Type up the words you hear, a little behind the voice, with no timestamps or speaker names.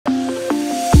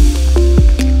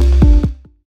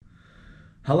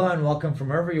Hello and welcome from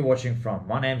wherever you're watching from.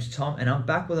 My name's Tom and I'm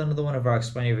back with another one of our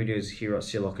explainer videos here at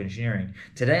CiiLOCK Engineering.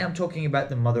 Today I'm talking about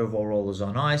the mother of all rollers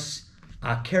on ice,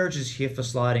 our carriages here for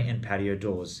sliding and patio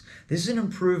doors. This is an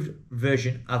improved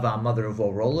version of our mother of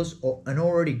all rollers, or an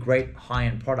already great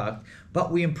high-end product,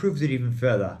 but we improved it even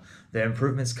further. The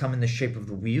improvements come in the shape of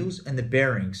the wheels and the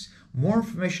bearings. More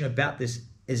information about this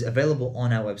is available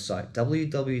on our website,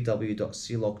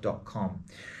 www.ciilock.com.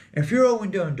 If you're a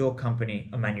window and door company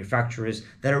or manufacturers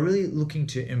that are really looking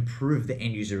to improve the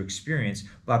end user experience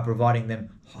by providing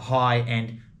them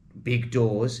high-end big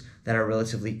doors that are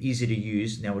relatively easy to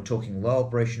use, now we're talking low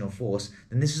operational force,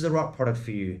 then this is the right product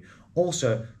for you.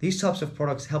 Also, these types of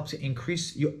products help to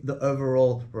increase the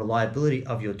overall reliability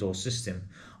of your door system.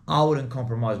 I wouldn't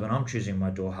compromise when I'm choosing my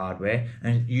door hardware,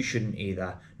 and you shouldn't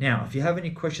either. Now, if you have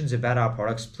any questions about our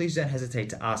products, please don't hesitate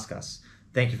to ask us.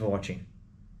 Thank you for watching.